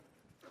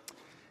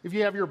If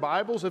you have your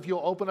Bibles, if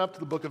you'll open up to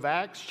the book of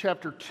Acts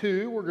chapter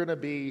 2, we're going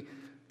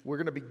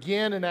to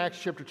begin in Acts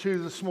chapter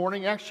 2 this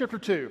morning. Acts chapter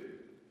 2.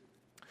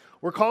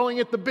 We're calling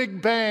it the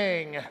Big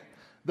Bang,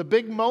 the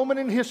big moment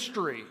in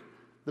history.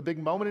 The big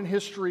moment in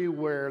history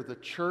where the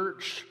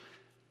church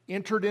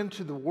entered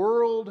into the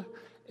world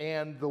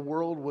and the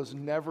world was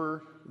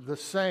never the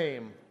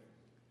same.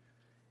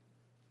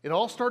 It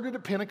all started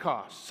at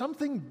Pentecost.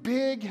 Something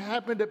big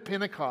happened at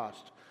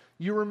Pentecost.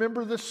 You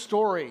remember this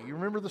story. You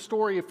remember the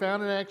story you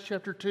found in Acts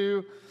chapter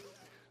 2.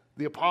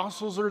 The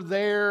apostles are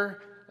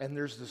there, and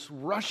there's this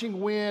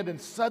rushing wind,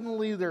 and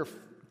suddenly there are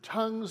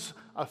tongues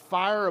of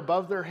fire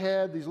above their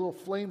head, these little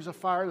flames of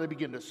fire. They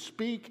begin to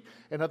speak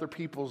in other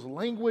people's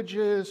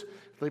languages.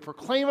 They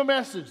proclaim a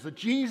message that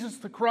Jesus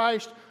the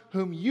Christ,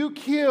 whom you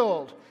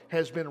killed,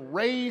 has been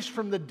raised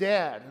from the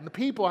dead. And the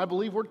people, I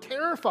believe, were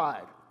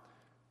terrified.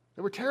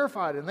 They were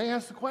terrified, and they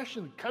asked the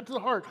question, cut to the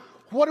heart,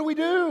 what do we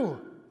do?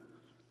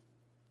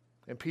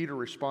 And Peter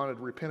responded,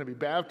 repent and be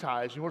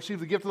baptized. You will receive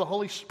the gift of the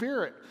Holy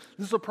Spirit.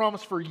 This is a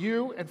promise for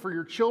you and for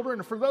your children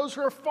and for those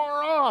who are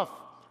far off.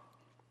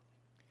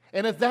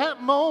 And at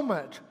that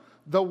moment,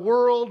 the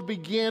world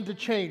began to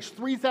change.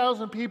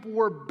 3,000 people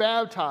were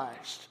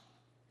baptized.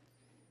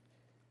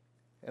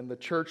 And the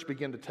church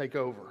began to take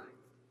over.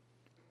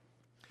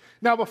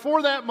 Now,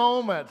 before that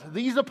moment,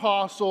 these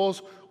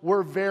apostles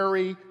were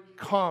very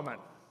common.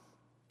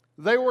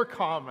 They were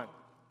common.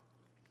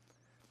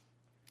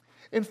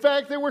 In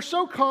fact, they were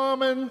so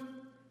common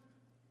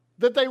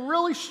that they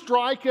really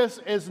strike us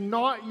as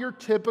not your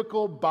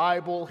typical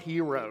Bible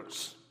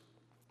heroes.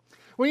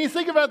 When you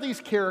think about these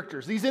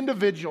characters, these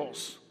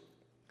individuals,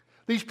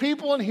 these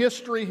people in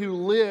history who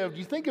lived,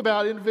 you think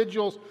about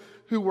individuals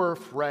who were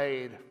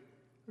afraid,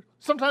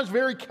 sometimes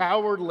very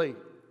cowardly,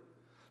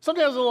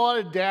 sometimes a lot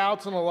of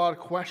doubts and a lot of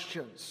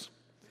questions.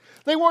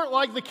 They weren't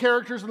like the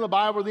characters in the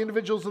Bible, the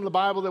individuals in the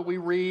Bible that we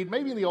read,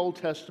 maybe in the Old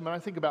Testament. I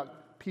think about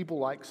people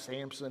like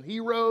Samson,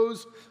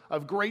 heroes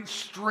of great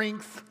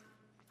strength.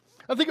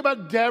 I think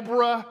about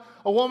Deborah,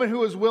 a woman who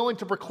was willing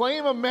to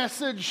proclaim a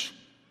message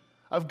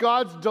of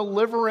God's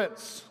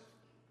deliverance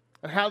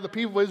and how the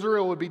people of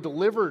Israel would be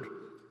delivered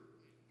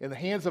in the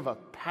hands of a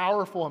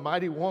powerful and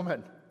mighty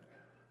woman.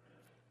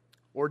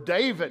 Or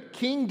David,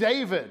 King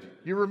David.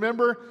 You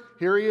remember?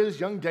 Here he is,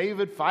 young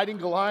David fighting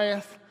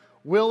Goliath,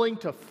 willing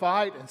to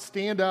fight and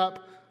stand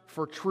up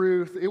for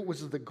truth. It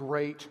was the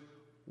great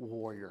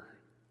warrior.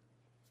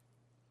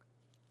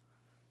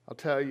 I'll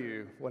tell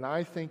you, when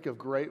I think of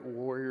great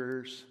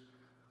warriors,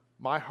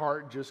 my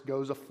heart just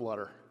goes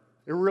aflutter.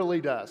 It really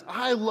does.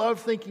 I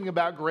love thinking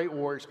about great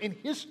warriors. In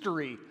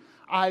history,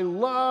 I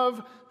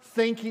love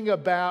thinking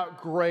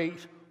about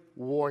great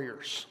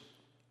warriors.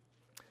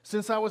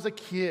 Since I was a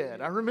kid,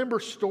 I remember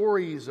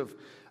stories of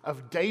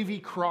Davy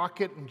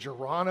Crockett and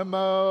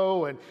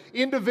Geronimo and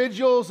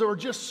individuals that were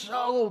just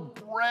so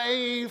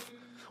brave.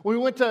 We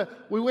went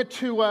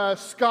to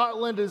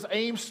Scotland as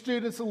AIM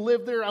students and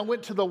lived there. I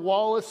went to the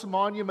Wallace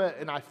Monument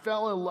and I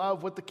fell in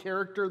love with the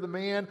character of the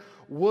man.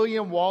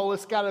 William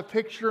Wallace got a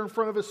picture in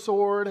front of his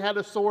sword, had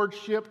a sword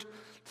shipped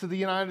to the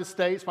United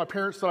States. My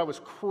parents thought I was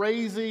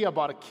crazy. I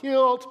bought a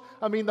kilt.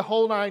 I mean, the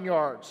whole 9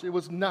 yards. It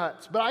was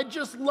nuts. But I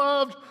just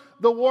loved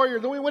the warrior.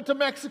 Then we went to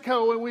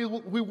Mexico and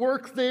we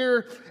worked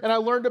there and I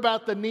learned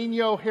about the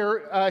Nino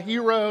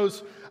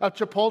heroes of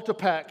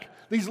Chapultepec.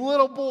 These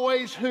little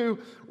boys who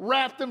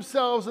wrapped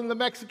themselves in the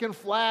Mexican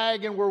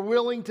flag and were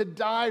willing to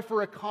die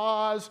for a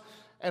cause.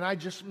 And I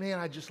just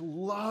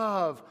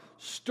love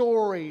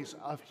stories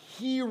of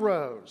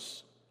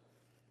heroes.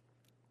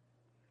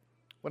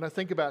 When I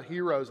think about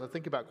heroes, I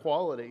think about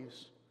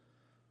qualities.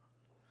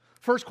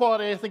 First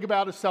quality I think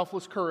about is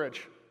selfless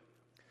courage.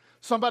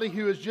 Somebody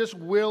who is just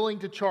willing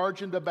to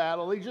charge into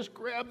battle. They just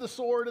grab the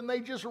sword and they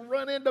just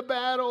run into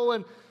battle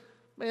and,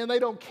 man, they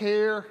don't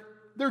care.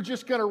 They're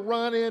just going to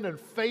run in and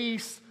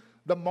face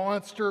the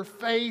monster,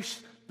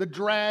 face the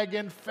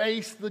dragon,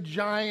 face the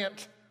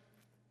giant.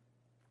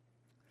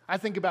 I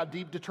think about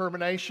deep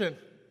determination.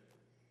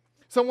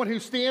 Someone who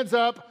stands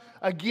up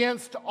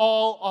against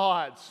all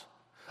odds.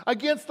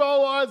 Against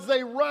all odds,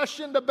 they rush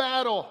into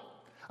battle.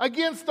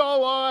 Against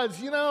all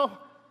odds,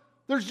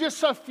 there's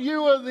just a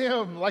few of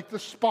them, like the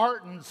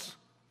Spartans.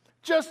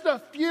 Just a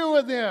few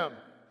of them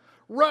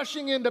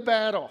rushing into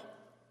battle.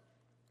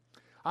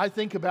 I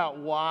think about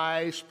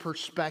wise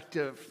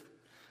perspective.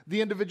 The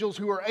individuals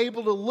who are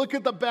able to look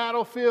at the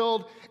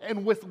battlefield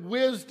and with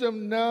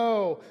wisdom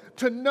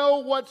to know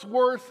what's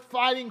worth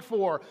fighting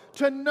for,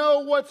 to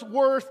know what's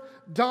worth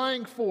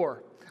dying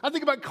for. I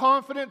think about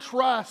confident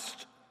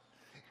trust.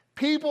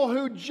 People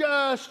who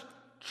just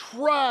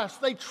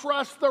trust. They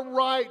trust the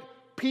right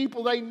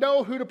people. They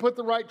know who to put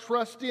the right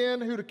trust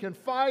in, who to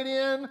confide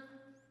in,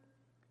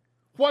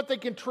 what they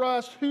can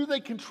trust, who they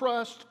can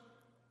trust.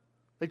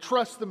 They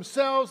trust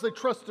themselves, they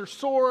trust their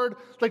sword,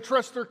 they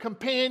trust their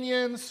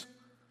companions.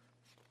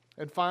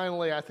 And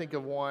finally, I think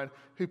of one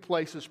who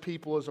places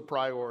people as a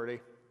priority.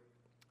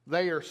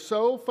 They are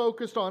so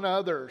focused on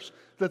others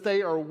that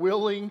they are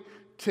willing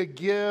to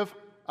give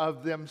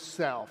of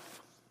themselves.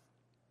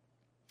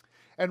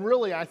 And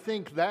really, I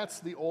think that's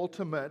the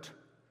ultimate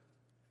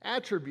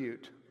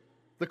attribute.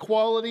 The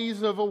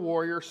qualities of a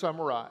warrior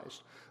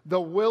summarized. The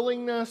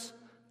willingness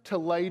to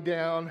lay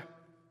down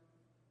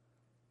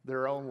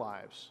their own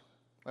lives.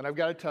 And I've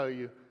got to tell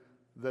you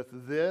that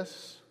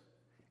this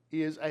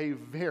is a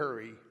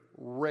very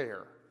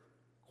rare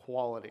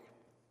quality.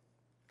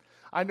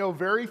 I know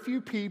very few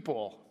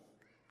people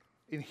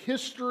in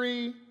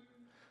history,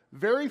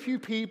 very few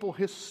people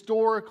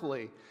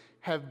historically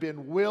have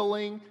been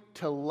willing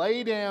to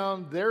lay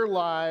down their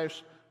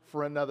lives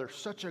for another.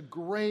 Such a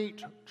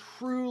great,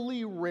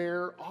 truly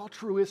rare,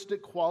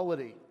 altruistic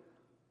quality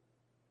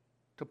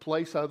to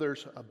place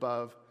others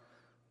above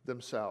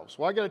themselves.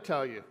 Well, I got to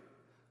tell you,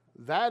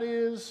 that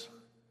is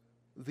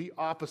the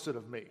opposite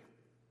of me.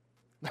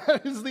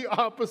 That is the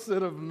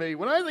opposite of me.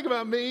 When I think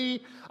about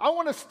me, I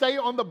want to stay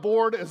on the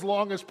board as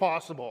long as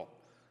possible.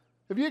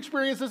 Have you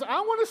experienced this? I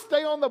want to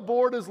stay on the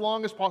board as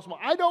long as possible.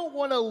 I don't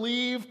want to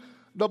leave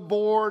the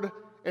board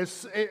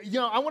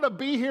I want to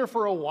be here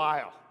for a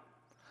while.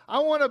 I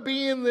want to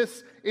be in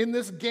this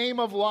game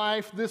of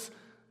life,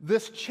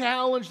 this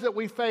challenge that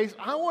we face.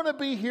 I want to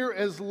be here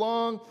as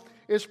long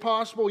as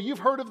possible. You've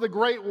heard of the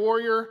great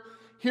warrior.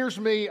 Here's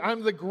me.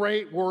 I'm the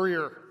great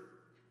warrior.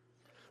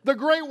 The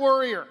great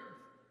warrior.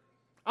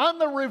 I'm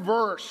the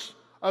reverse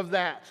of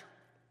that.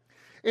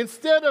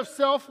 Instead of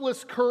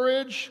selfless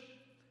courage,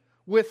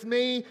 with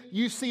me,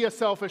 you see a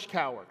selfish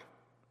coward.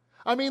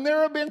 I mean,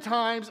 there have been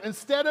times,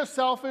 instead of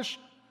selfless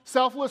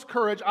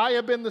courage, I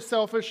have been the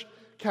selfish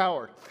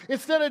coward.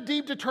 Instead of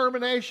deep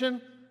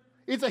determination,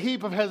 it's a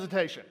heap of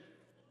hesitation.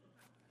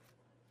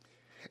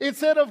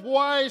 Instead of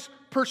wise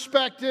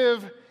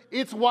perspective,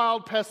 it's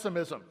wild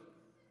pessimism.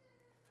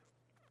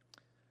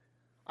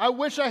 I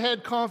wish I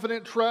had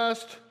confident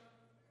trust,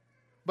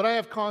 but I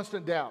have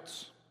constant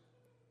doubts.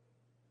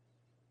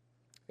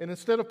 And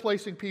instead of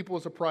placing people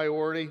as a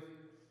priority,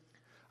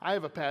 I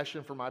have a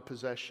passion for my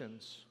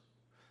possessions,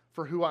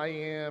 for who I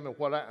am and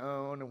what I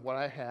own and what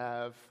I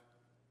have.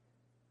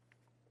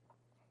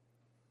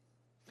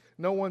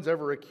 No one's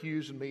ever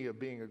accused me of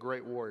being a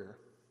great warrior.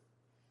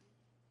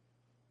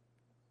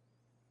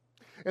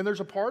 And there's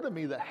a part of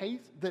me that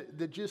hates,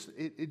 that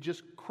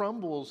just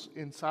crumbles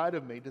inside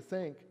of me to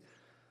think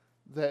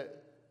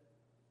that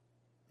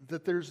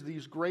there's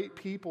these great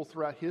people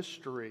throughout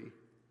history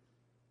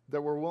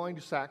that were willing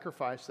to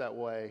sacrifice that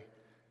way.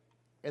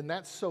 And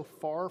that's so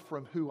far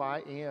from who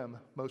I am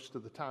most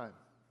of the time.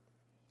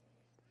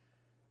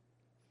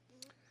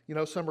 You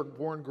know, some are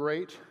born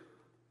great.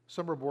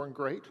 Some are born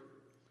great.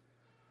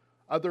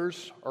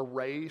 Others are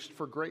raised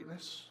for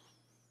greatness.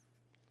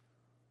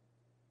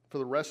 For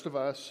the rest of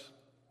us,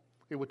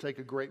 it would take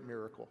a great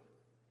miracle.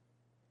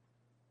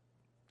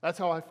 That's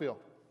how I feel.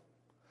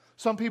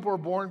 Some people are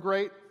born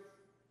great.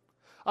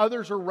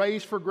 Others are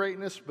raised for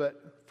greatness,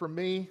 but for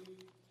me,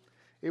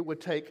 it would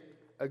take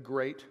a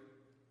great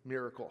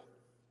miracle.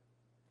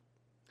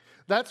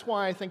 That's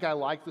why I think I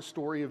like the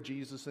story of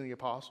Jesus and the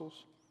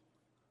apostles.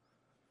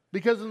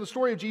 Because in the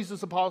story of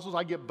Jesus and the apostles,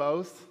 I get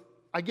both.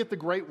 I get the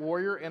great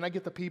warrior, and I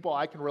get the people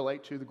I can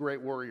relate to, the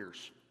great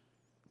warriors.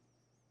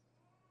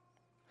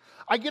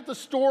 I get the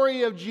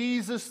story of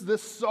Jesus,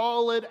 this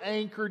solid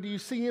anchor. Do you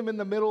see him in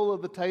the middle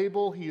of the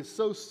table? He is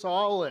so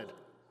solid.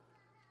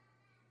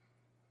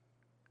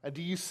 And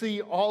do you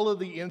see all of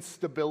the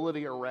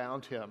instability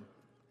around him?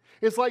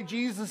 It's like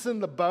Jesus in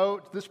the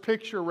boat. This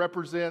picture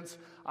represents,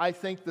 I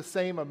think, the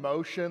same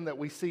emotion that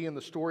we see in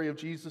the story of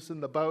Jesus in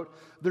the boat.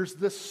 There's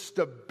this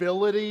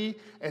stability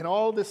and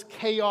all this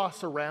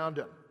chaos around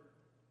him.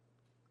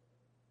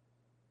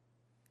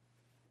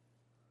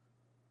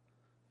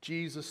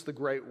 Jesus, the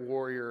great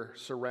warrior,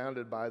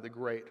 surrounded by the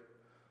great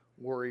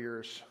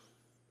warriors.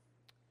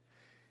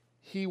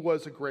 He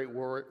was a great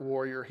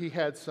warrior. He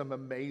had some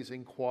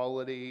amazing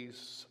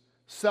qualities.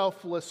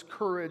 Selfless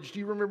courage. Do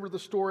you remember the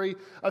story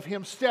of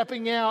him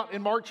stepping out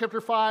in Mark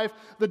chapter 5?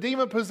 The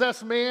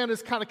demon-possessed man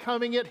is kind of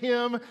coming at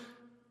him.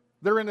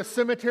 They're in a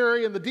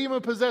cemetery, and the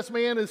demon-possessed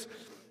man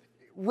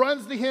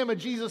runs to him, and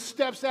Jesus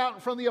steps out in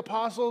front of the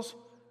apostles,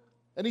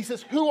 and he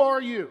says, "Who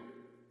are you?"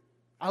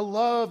 I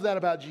love that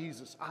about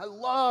Jesus. I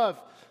love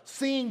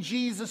seeing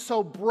Jesus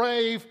so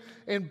brave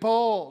and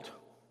bold.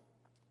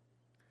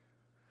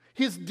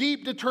 His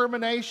deep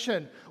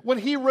determination, when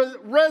he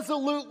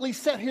resolutely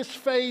set his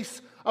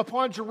face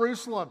upon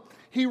Jerusalem,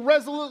 he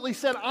resolutely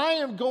said, "I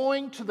am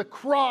going to the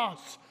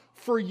cross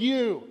for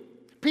you."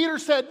 Peter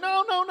said,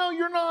 No,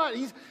 you're not.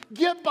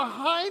 Get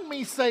behind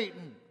me,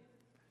 Satan.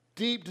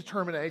 Deep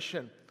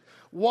determination.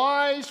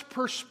 Wise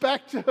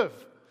perspective.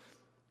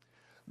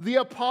 The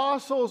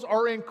apostles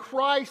are in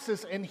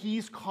crisis and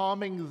he's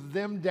calming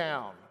them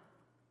down.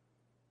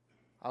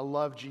 I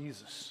love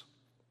Jesus.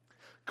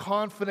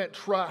 Confident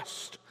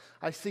trust.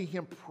 I see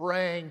him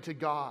praying to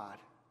God.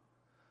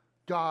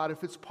 God,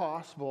 if it's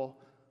possible,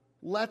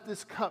 let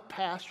this cup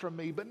pass from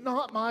me, but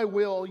not my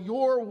will,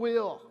 your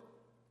will.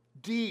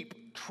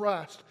 Deep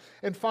trust.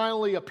 And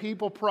finally, a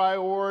people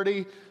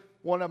priority.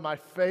 One of my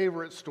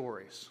favorite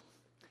stories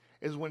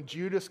is when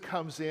Judas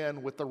comes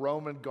in with the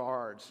Roman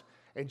guards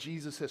And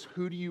Jesus says,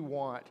 who do you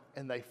want?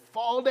 And they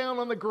fall down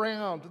on the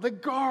ground. The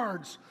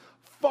guards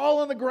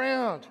fall on the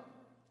ground.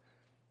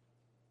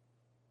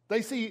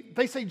 They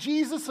say,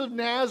 Jesus of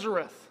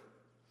Nazareth.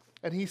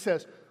 And he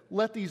says,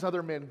 let these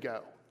other men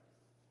go.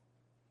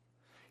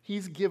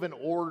 He's given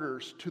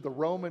orders to the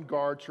Roman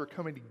guards who are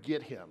coming to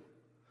get him.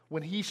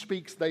 When he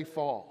speaks, they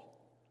fall.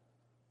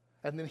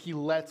 And then he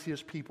lets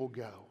his people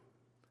go.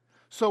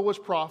 So was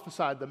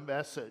prophesied the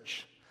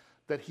message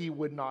that he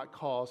would not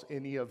cause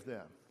any of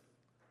them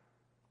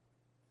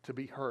to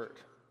be hurt.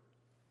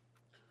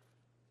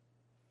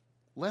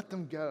 Let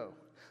them go.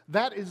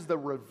 That is the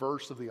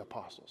reverse of the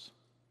apostles.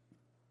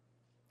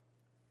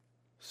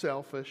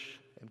 Selfish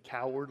and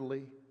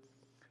cowardly.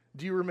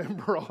 Do you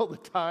remember all the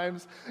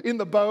times in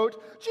the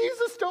boat?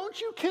 Jesus, don't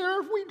you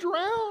care if we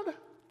drown?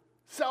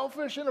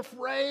 Selfish and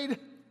afraid.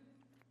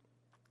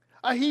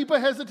 A heap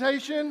of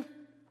hesitation.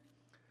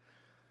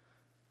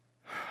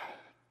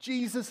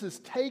 Jesus is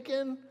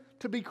taken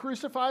to be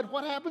crucified.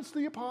 What happens to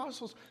the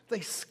apostles?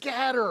 They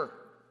scatter.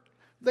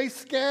 They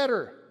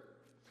scatter.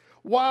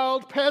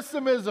 Wild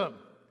pessimism.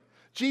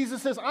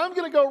 Jesus says, I'm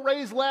going to go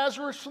raise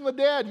Lazarus from the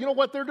dead. You know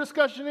what their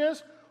discussion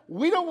is?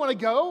 We don't want to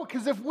go,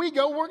 because if we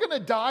go, we're going to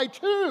die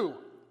too.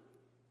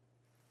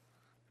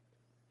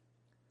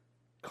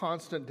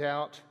 Constant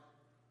doubt.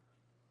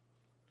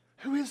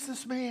 Who is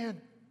this man?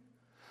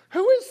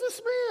 Who is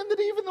this man that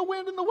even the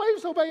wind and the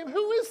waves obey him?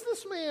 Who is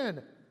this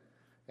man?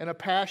 And a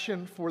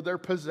passion for their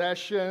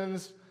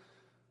possessions,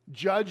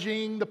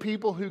 judging the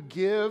people who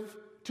give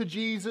to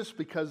Jesus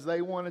because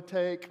they want to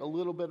take a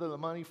little bit of the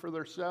money for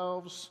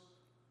themselves.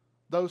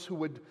 Those who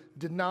would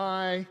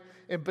deny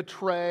and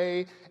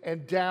betray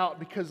and doubt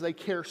because they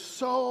care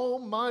so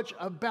much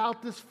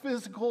about this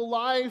physical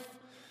life.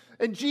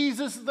 And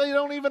Jesus, they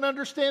don't even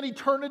understand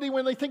eternity.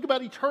 When they think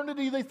about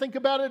eternity, they think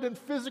about it in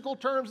physical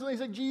terms. And they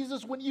say,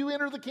 Jesus, when you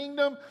enter the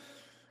kingdom,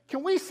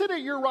 can we sit at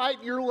your right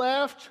and your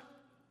left?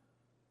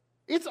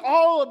 It's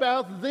all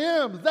about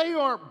them. They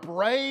aren't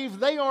brave.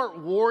 They aren't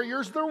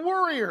warriors. They're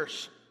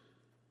warriors.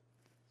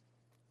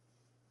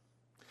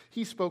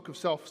 He spoke of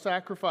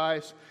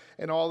self-sacrifice,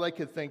 and all they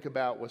could think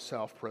about was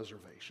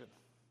self-preservation.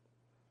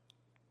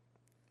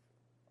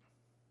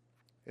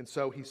 And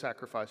so he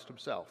sacrificed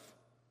himself.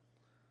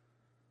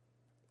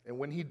 And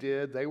when he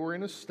did, they were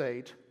in a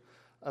state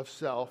of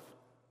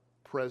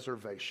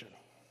self-preservation.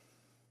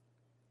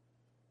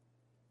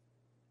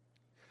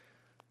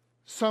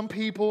 Some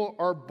people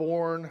are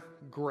born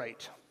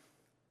great.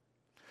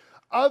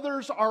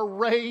 Others are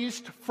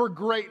raised for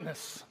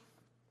greatness.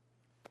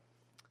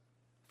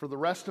 For the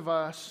rest of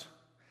us,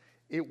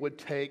 it would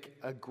take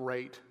a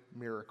great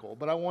miracle.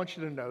 But I want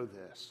you to know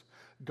this.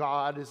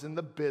 God is in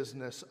the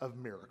business of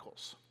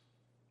miracles.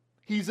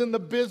 He's in the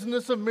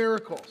business of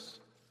miracles.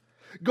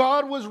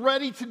 God was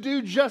ready to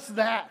do just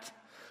that.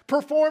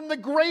 Perform the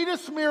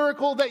greatest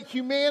miracle that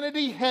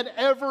humanity had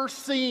ever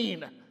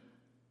seen.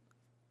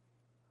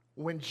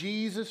 When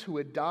Jesus, who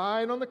had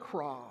died on the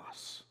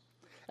cross,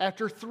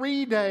 after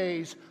 3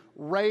 days,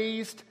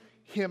 raised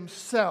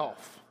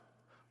himself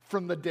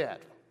from the dead.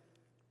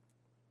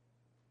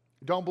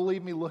 Don't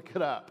believe me? Look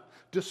it up.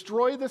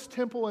 Destroy this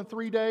temple in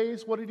 3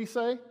 days. What did he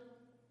say?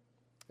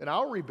 And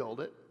I'll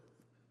rebuild it.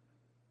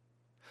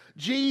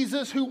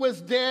 Jesus, who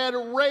was dead,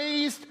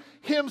 raised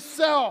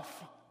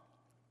himself.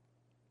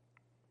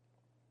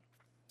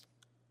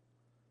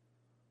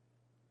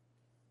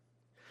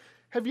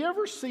 Have you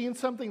ever seen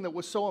something that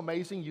was so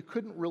amazing you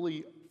couldn't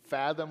really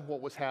fathom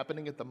what was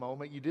happening at the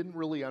moment? You didn't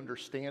really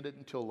understand it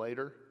until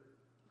later?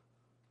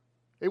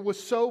 It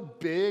was so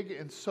big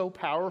and so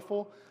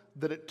powerful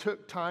that it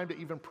took time to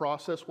even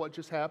process what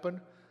just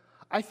happened.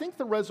 I think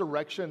the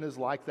resurrection is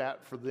like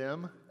that for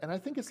them, and I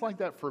think it's like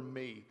that for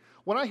me.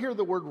 When I hear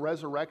the word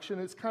resurrection,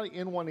 it's kind of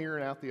in one ear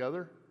and out the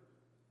other.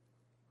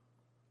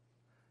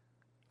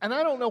 And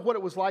I don't know what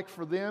it was like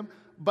for them,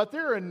 but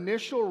their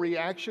initial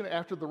reaction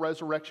after the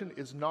resurrection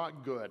is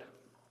not good.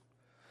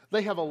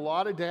 They have a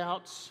lot of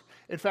doubts.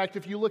 In fact,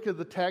 if you look at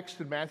the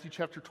text in Matthew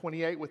chapter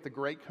 28 with the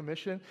Great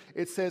Commission,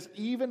 it says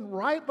even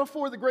right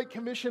before the Great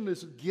Commission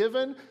is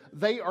given,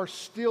 they are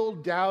still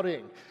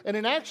doubting. And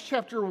in Acts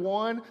chapter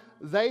 1,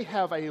 they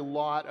have a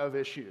lot of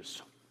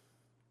issues.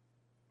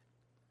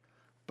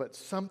 But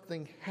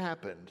something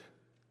happened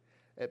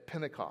at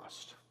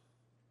Pentecost.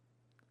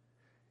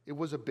 It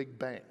was a big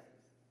bang.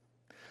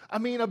 I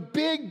mean, a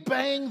big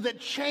bang that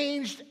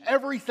changed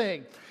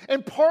everything.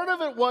 And part of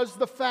it was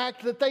the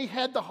fact that they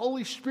had the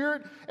Holy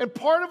Spirit, and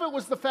part of it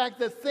was the fact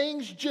that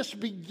things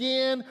just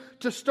began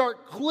to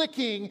start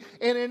clicking.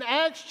 And in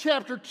Acts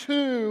chapter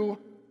 2,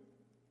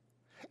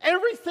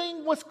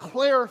 everything was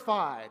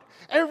clarified.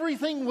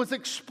 Everything was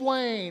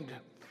explained.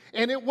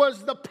 And it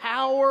was the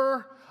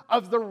power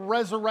of the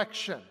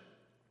resurrection.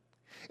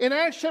 In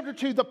Acts chapter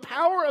 2, the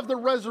power of the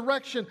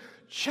resurrection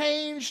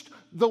changed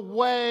the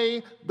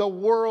way the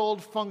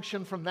world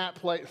functioned from that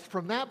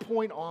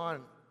point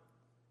on.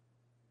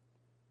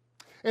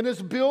 And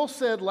as Bill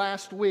said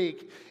last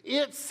week,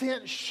 it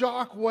sent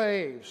shock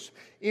waves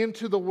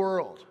into the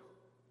world.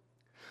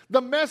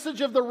 The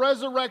message of the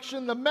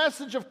resurrection, the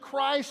message of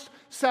Christ's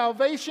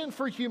salvation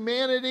for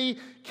humanity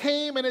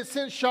came, and it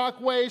sent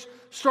shockwaves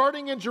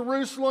starting in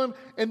Jerusalem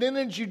and then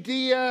in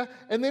Judea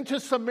and then to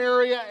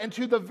Samaria and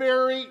to the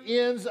very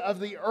ends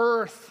of the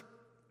earth.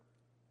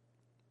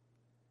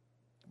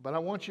 But I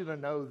want you to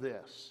know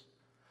this.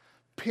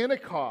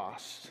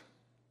 Pentecost,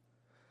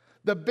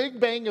 the Big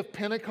Bang of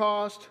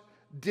Pentecost,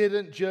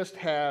 didn't just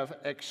have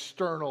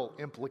external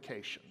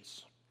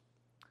implications.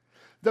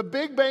 The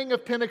Big Bang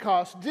of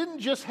Pentecost didn't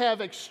just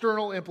have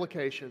external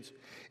implications.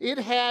 It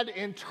had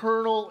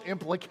internal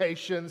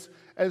implications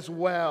as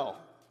well.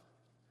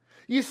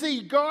 You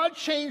see, God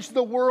changed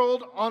the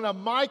world on a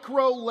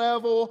micro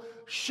level,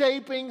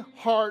 shaping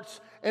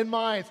hearts and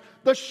minds.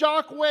 The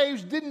shock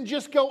waves didn't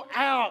just go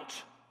out,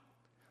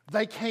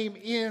 they came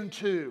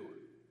into.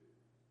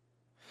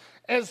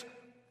 As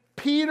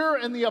Peter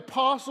and the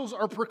apostles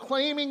are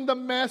proclaiming the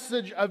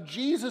message of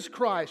Jesus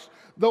Christ,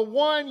 the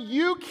one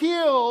you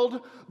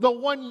killed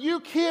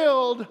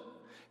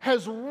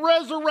has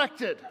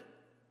resurrected.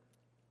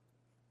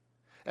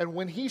 And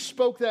when he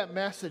spoke that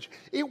message,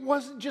 it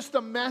wasn't just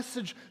a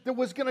message that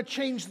was going to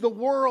change the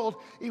world,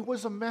 it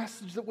was a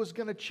message that was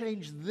going to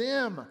change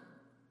them.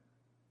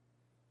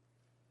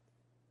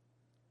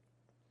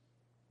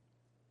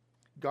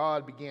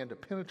 God began to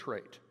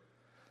penetrate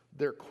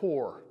their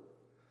core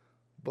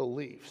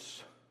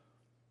beliefs.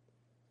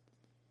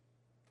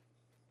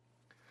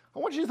 I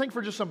want you to think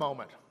for just a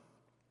moment.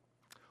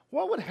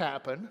 What would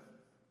happen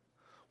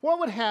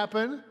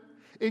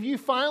if you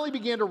finally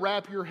began to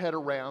wrap your head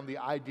around the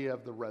idea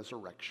of the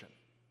resurrection?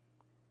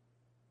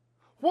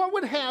 What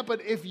would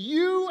happen if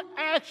you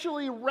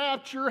actually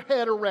wrapped your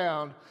head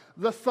around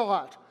the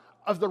thought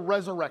of the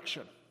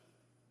resurrection?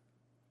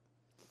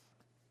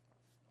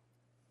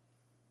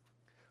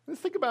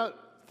 Let's think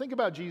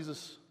about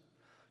Jesus.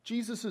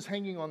 Jesus is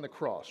hanging on the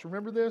cross.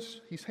 Remember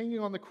this? He's hanging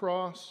on the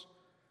cross,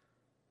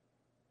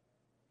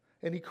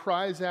 and he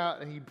cries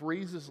out and he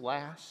breathes his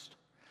last.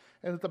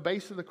 And at the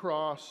base of the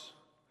cross,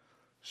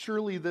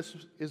 surely this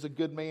is a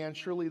good man.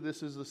 Surely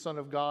this is the Son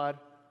of God.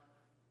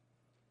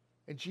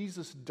 And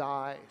Jesus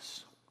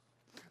dies.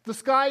 The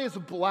sky is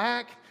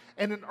black,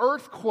 and an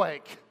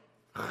earthquake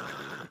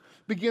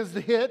begins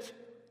to hit.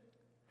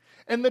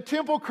 And the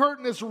temple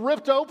curtain is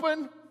ripped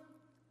open.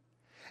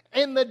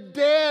 And the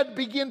dead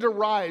begin to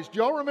rise. Do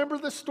y'all remember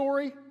this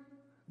story?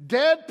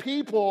 Dead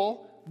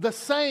people, the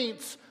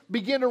saints,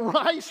 begin to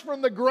rise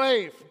from the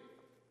grave.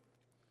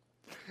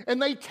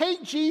 And they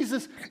take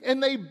Jesus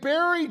and they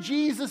bury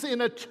Jesus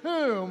in a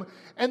tomb,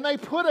 and they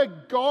put a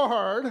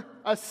guard,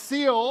 a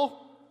seal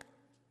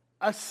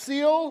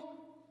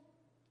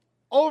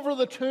over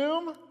the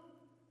tomb.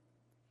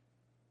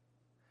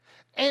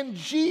 And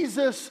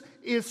Jesus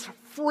is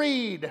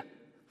freed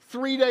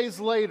 3 days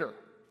later.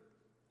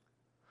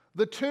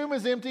 The tomb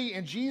is empty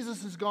and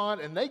Jesus is gone,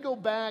 and they go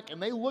back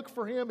and they look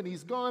for him and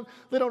he's gone.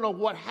 They don't know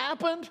what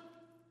happened.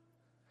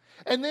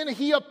 And then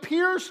he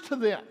appears to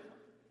them.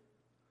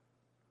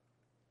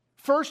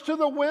 First to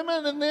the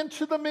women and then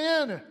to the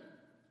men.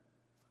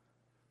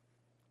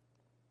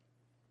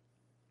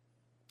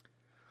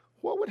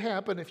 What would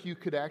happen if you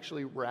could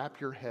actually wrap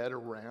your head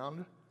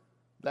around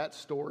that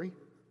story?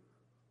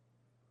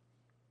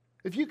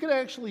 If you could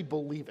actually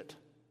believe it,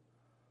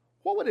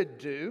 what would it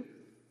do?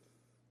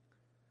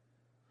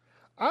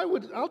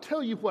 I'll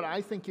tell you what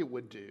I think it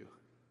would do.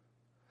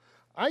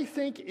 I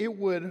think it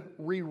would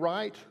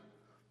rewrite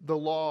the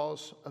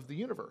laws of the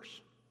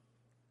universe.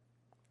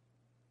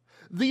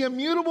 The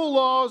immutable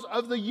laws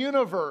of the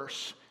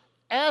universe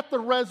at the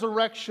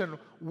resurrection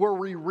were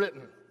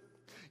rewritten.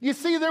 You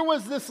see, there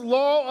was this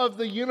law of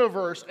the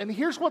universe, and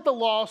here's what the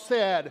law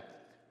said.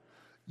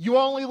 You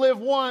only live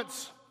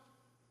once.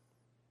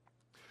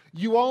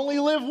 You only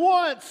live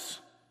once,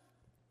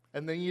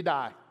 and then you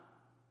die.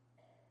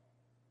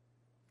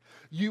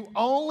 You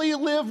only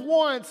live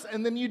once,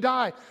 and then you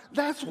die.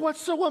 That's what's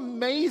so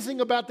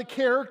amazing about the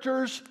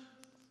characters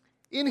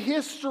in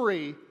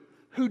history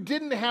who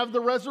didn't have the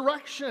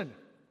resurrection.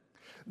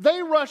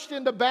 They rushed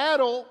into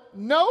battle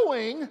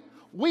knowing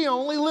we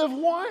only live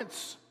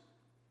once.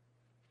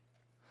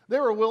 They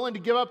were willing to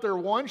give up their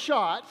one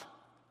shot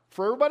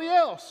for everybody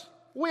else.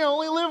 We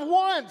only live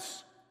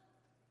once.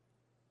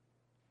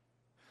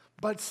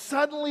 But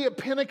suddenly at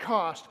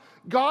Pentecost,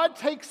 God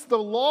takes the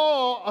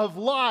law of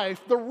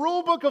life, the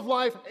rule book of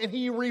life, and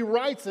he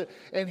rewrites it.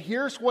 And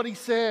here's what he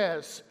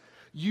says.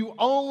 You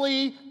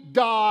only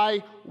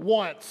die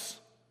once,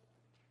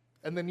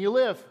 and then you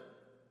live.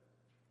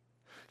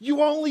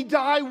 You only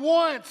die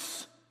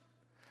once,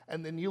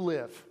 and then you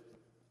live.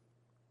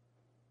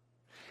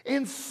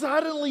 And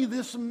suddenly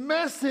this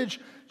message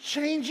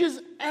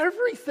changes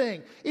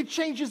everything. It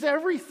changes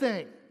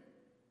everything.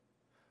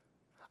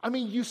 I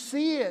mean, you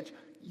see it.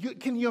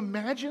 Can you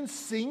imagine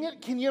seeing it?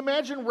 Can you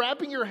imagine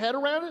wrapping your head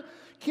around it?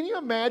 Can you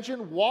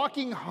imagine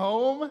walking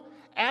home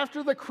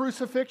after the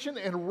crucifixion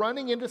and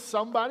running into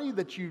somebody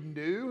that you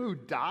knew who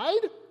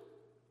died?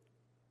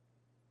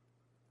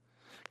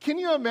 Can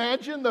you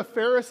imagine the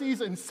Pharisees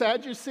and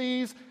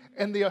Sadducees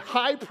and the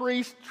high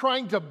priest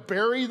trying to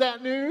bury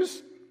that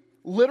news?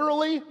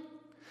 Literally.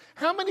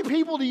 How many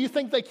people do you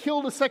think they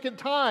killed a second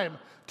time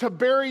to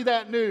bury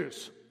that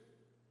news?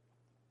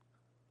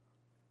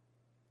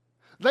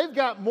 They've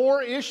got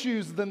more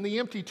issues than the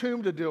empty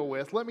tomb to deal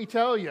with, let me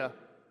tell you.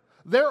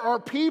 There are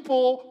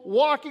people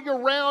walking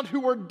around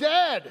who are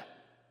dead.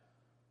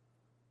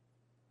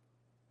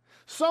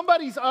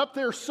 Somebody's up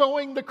there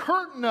sewing the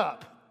curtain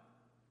up.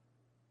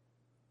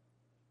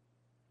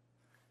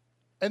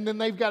 And then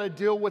they've got to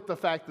deal with the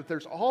fact that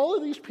there's all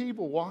of these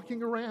people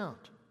walking around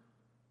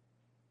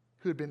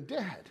who had been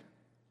dead.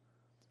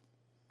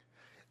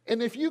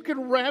 And if you could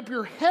wrap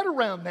your head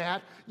around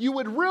that, you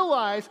would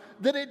realize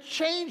that it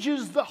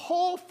changes the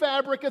whole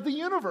fabric of the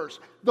universe.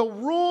 The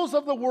rules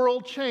of the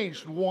world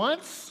changed.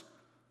 Once,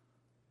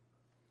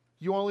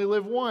 you only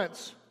live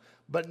once.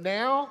 But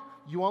now,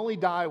 you only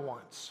die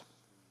once.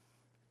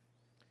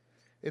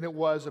 And it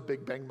was a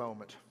Big Bang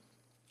moment.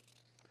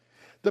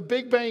 The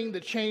Big Bang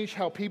that changed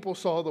how people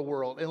saw the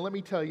world. And let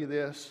me tell you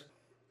this.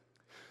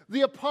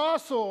 The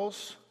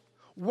apostles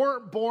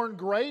weren't born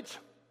great.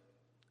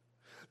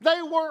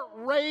 They weren't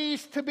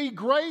raised to be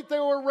great. They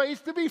were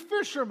raised to be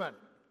fishermen.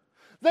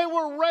 They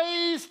were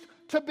raised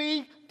to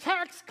be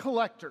tax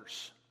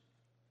collectors.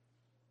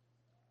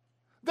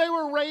 They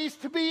were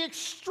raised to be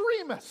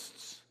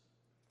extremists.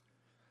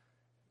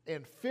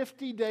 And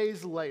 50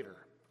 days later,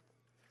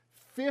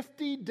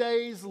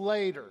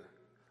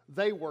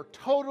 they were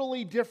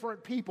totally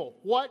different people.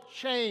 What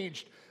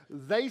changed?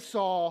 They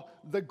saw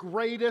the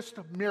greatest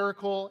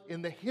miracle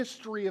in the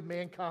history of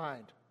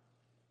mankind.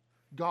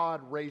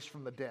 God raised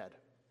from the dead.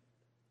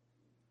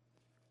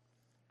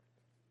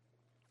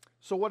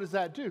 So what does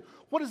that do?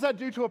 What does that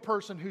do to a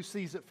person who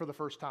sees it for the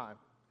first time?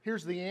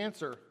 Here's the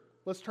answer.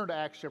 Let's turn to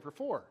Acts chapter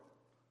 4.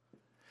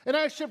 In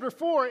Acts chapter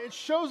 4, it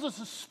shows us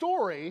a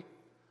story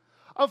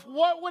of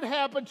what would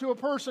happen to a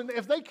person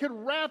if they could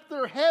wrap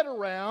their head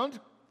around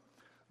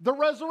the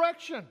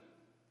resurrection.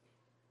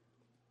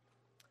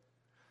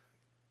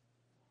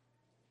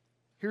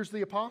 Here's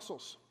the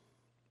apostles.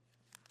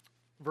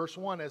 Verse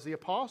 1, as the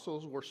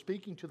apostles were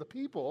speaking to the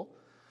people,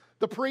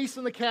 the priests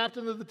and the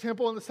captain of the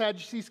temple and the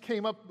Sadducees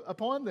came up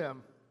upon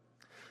them,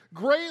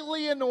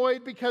 greatly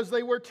annoyed because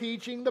they were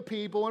teaching the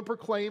people and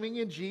proclaiming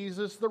in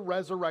Jesus the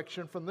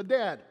resurrection from the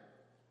dead.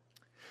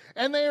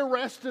 And they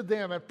arrested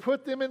them and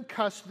put them in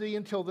custody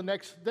until the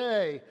next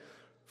day,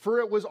 for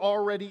it was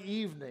already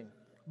evening.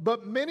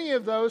 But many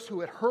of those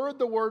who had heard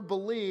the word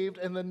believed,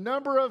 and the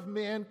number of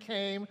men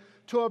came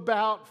to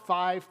about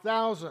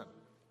 5,000.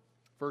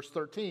 Verse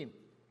 13.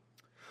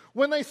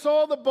 When they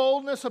saw the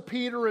boldness of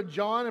Peter and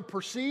John and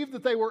perceived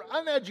that they were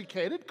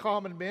uneducated,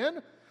 common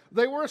men,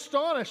 they were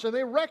astonished, and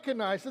they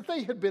recognized that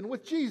they had been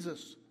with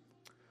Jesus.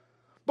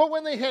 But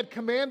when they had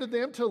commanded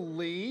them to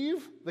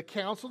leave the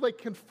council, they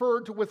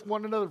conferred with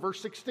one another, verse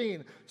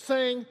 16,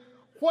 saying,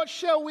 "What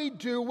shall we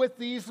do with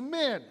these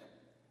men?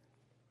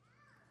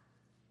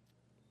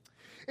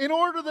 In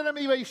order that it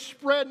may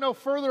spread no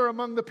further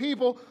among the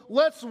people,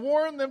 let's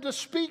warn them to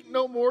speak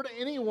no more to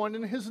anyone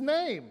in his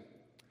name."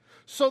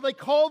 So they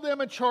called them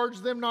and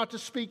charged them not to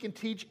speak and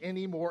teach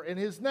anymore in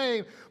his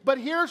name. But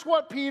here's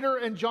what Peter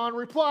and John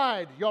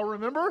replied. Y'all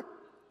remember?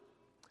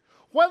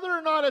 Whether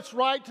or not it's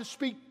right to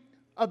speak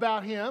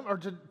about him or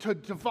to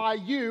defy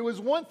you is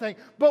one thing,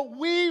 but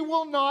we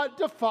will not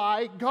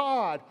defy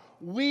God.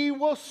 We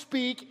will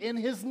speak in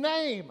his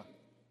name.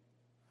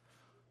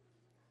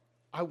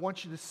 I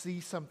want you to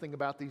see something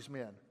about these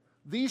men.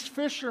 These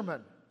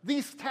fishermen,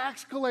 these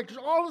tax collectors,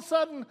 all of a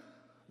sudden,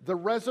 the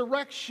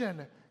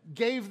resurrection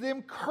gave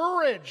them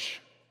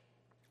courage.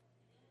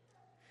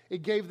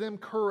 It gave them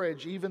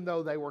courage even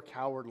though they were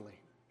cowardly.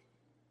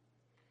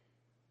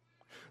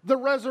 The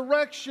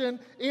resurrection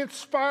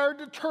inspired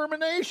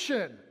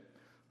determination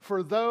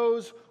for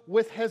those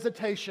with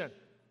hesitation.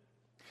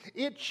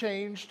 It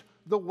changed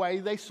the way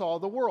they saw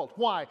the world.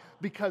 Why?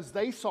 Because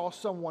they saw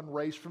someone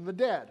raised from the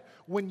dead.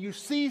 When you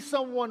see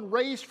someone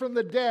raised from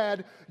the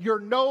dead, you're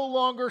no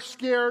longer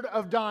scared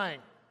of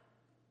dying.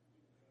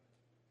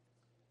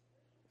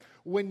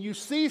 When you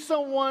see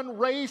someone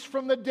raised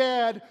from the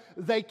dead,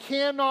 they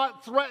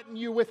cannot threaten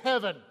you with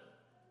heaven.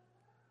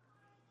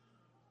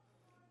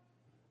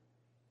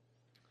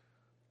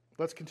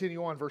 Let's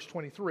continue on, verse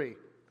 23.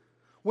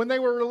 When they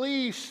were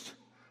released,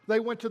 they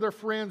went to their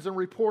friends and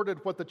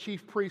reported what the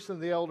chief priests and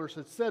the elders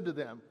had said to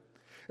them.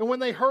 And when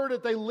they heard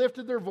it, they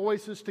lifted their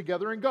voices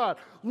together in God.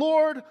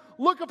 Lord,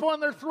 look upon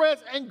their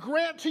threats and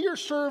grant to your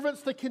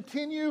servants to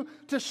continue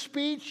to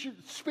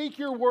speak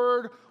your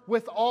word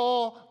with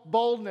all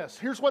boldness.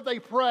 Here's what they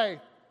pray.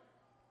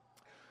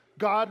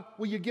 God,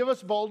 will you give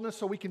us boldness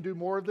so we can do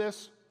more of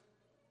this?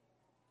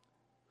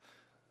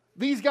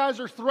 These guys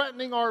are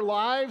threatening our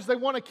lives. They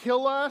want to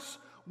kill us.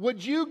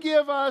 Would you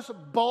give us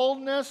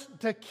boldness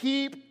to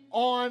keep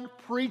on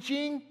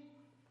preaching?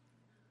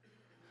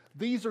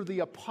 These are the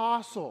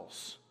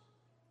apostles.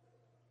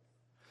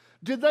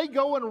 Did they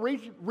go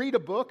and read a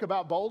book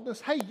about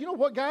boldness? Hey, you know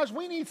what, guys?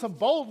 We need some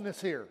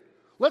boldness here.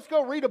 Let's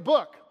go read a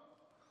book.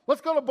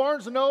 Let's go to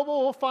Barnes &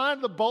 Noble. We'll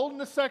find the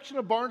boldness section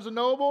of Barnes &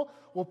 Noble.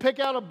 We'll pick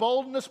out a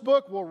boldness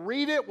book. We'll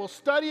read it. We'll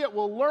study it.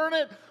 We'll learn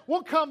it.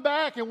 We'll come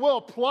back and we'll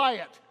apply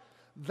it.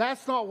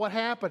 That's not what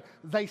happened.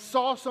 They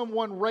saw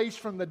someone raised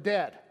from the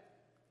dead,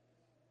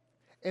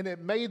 and it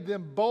made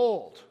them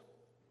bold.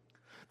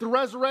 The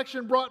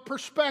resurrection brought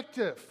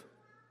perspective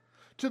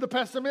to the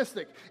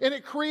pessimistic, and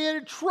it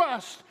created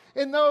trust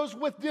in those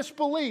with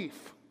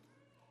disbelief.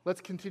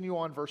 Let's continue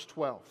on verse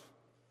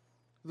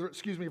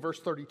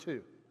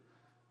 32.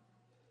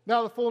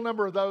 Now the full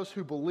number of those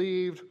who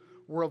believed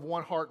were of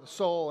one heart and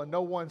soul, and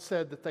no one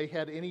said that they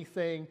had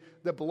anything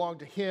that belonged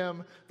to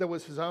him that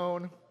was his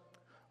own,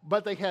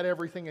 but they had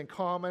everything in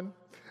common.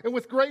 And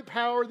with great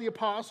power the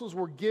apostles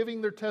were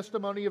giving their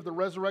testimony of the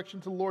resurrection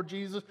to the Lord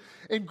Jesus,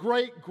 and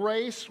great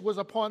grace was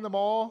upon them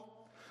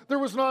all. There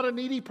was not a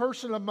needy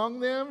person among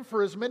them,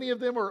 for as many of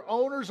them were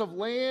owners of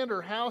land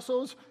or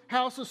houses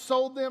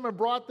sold them and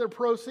brought their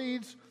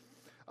proceeds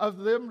of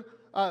them,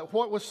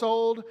 what was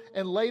sold,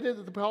 and laid it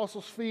at the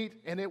apostles' feet,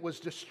 and it was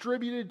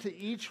distributed to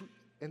each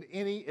and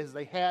any as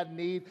they had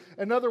need.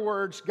 In other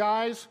words,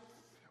 guys,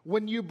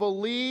 when you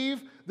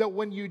believe that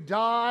when you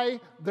die,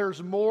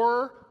 there's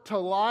more to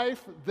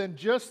life than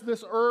just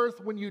this earth,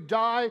 when you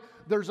die,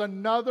 there's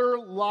another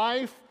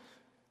life,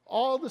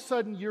 all of a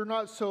sudden you're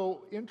not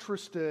so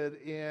interested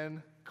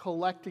in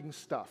collecting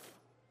stuff.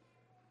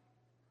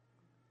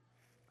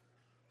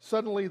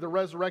 Suddenly, the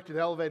resurrected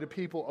elevated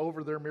people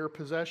over their mere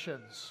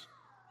possessions.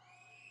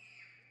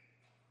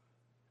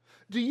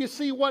 Do you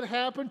see what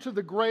happened to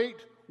the great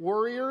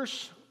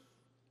warriors?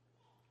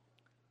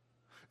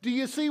 Do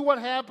you see what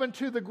happened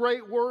to the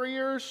great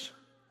warriors?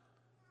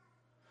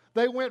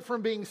 They went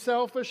from being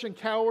selfish and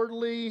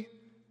cowardly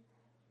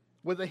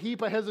with a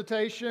heap of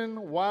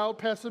hesitation, wild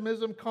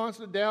pessimism,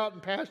 constant doubt,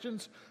 and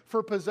passions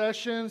for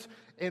possessions,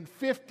 and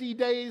 50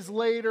 days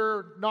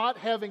later, not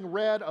having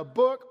read a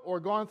book or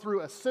gone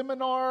through a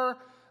seminar,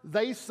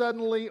 they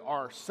suddenly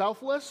are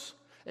selfless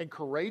and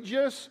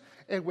courageous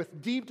and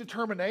with deep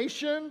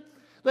determination.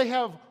 They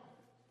have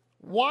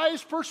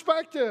wise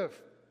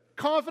perspective,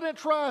 confident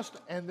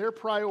trust, and their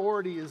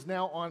priority is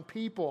now on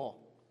people.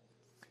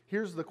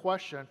 Here's the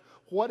question: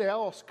 what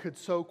else could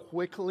so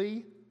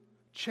quickly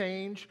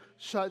change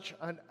such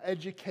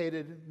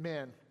uneducated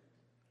men?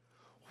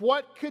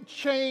 What could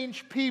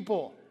change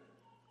people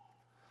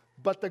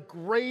but the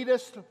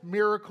greatest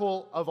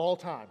miracle of all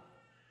time?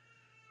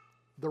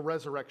 The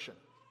resurrection.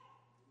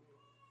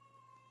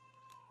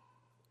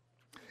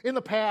 In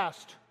the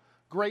past,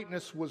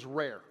 greatness was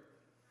rare.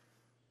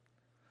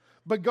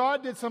 But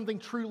God did something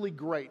truly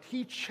great.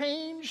 He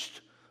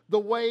changed the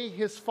way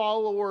his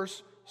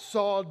followers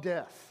saw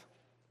death.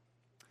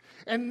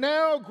 And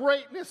now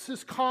greatness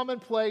is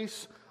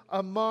commonplace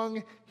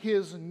among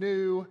his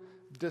new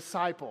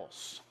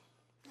disciples.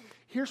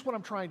 Here's what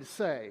I'm trying to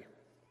say.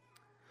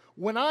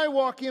 When I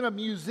walk in a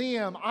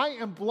museum, I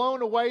am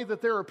blown away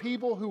that there are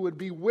people who would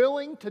be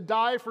willing to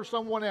die for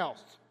someone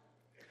else.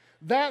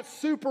 That's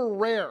super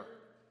rare.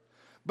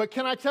 But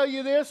can I tell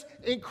you this?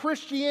 In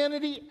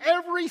Christianity,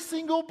 every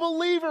single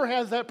believer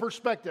has that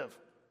perspective.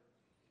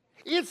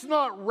 It's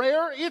not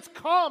rare, it's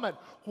common.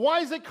 Why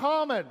is it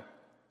common?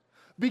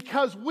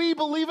 Because we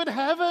believe in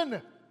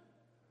heaven.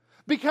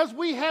 Because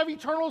we have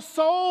eternal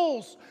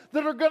souls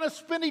that are going to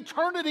spend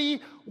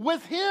eternity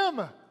with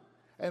him.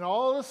 And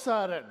all of a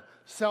sudden,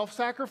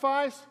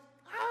 self-sacrifice?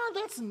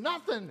 That's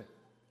nothing.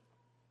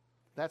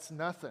 That's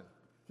nothing.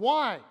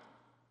 Why?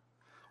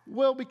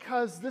 Well,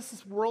 because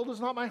this world is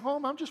not my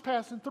home. I'm just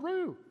passing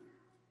through.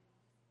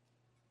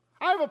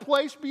 I have a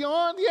place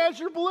beyond the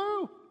azure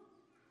blue.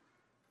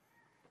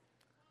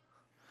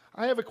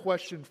 I have a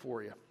question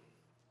for you.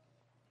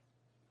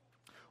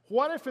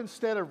 What if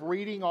instead of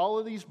reading all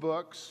of these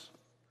books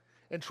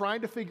and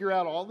trying to figure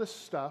out all this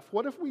stuff,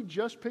 what if we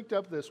just picked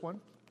up this one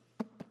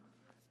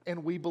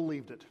and we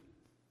believed it?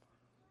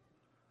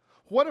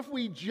 What if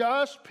we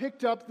just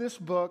picked up this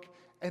book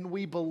and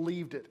we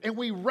believed it, and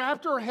we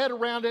wrapped our head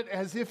around it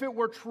as if it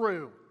were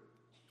true?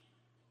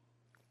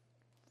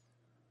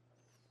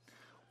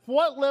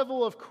 What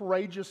level of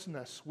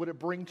courageousness would it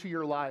bring to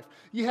your life?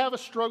 You have a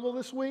struggle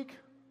this week?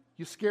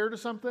 You scared of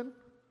something?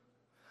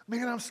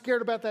 Man, I'm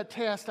scared about that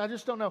test. I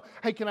just don't know.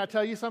 Hey, can I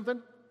tell you something?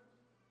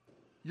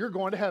 You're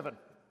going to heaven.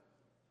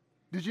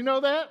 Did you know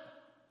that?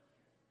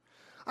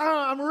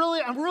 I'm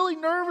really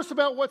nervous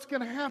about what's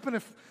going to happen.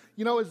 If,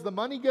 is the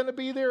money going to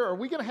be there? Are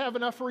we going to have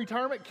enough for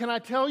retirement? Can I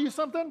tell you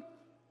something?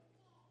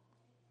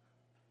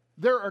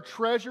 There are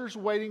treasures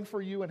waiting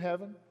for you in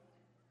heaven.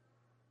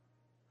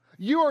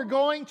 You are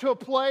going to a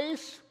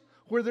place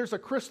where there's a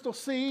crystal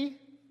sea.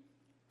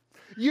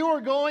 You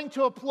are going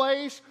to a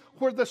place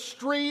where the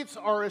streets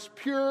are as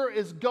pure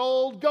as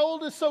gold.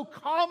 Gold is so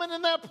common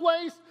in that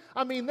place.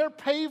 I mean, they're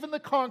paving the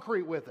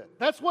concrete with it.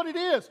 That's what it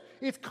is.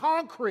 It's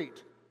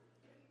concrete.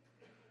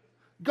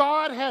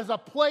 God has a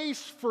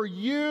place for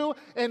you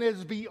and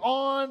is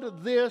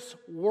beyond this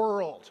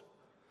world.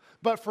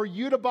 But for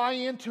you to buy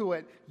into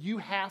it, you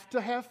have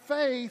to have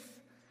faith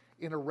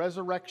in a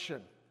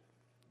resurrection.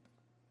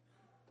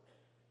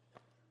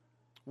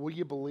 Will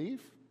you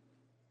believe?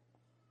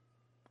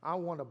 I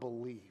want to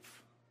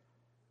believe.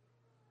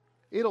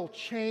 It'll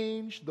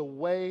change the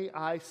way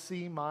I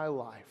see my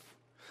life.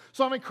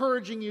 So I'm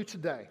encouraging you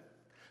today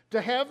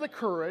to have the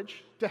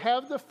courage, to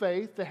have the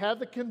faith, to have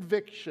the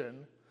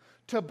conviction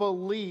to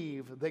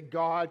believe that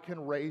God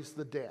can raise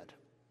the dead.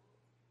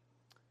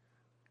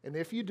 And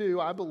if you do,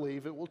 I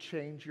believe it will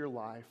change your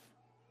life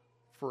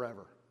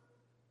forever.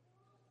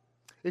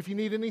 If you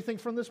need anything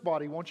from this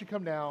body, won't you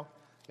come now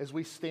as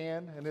we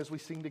stand and as we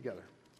sing together?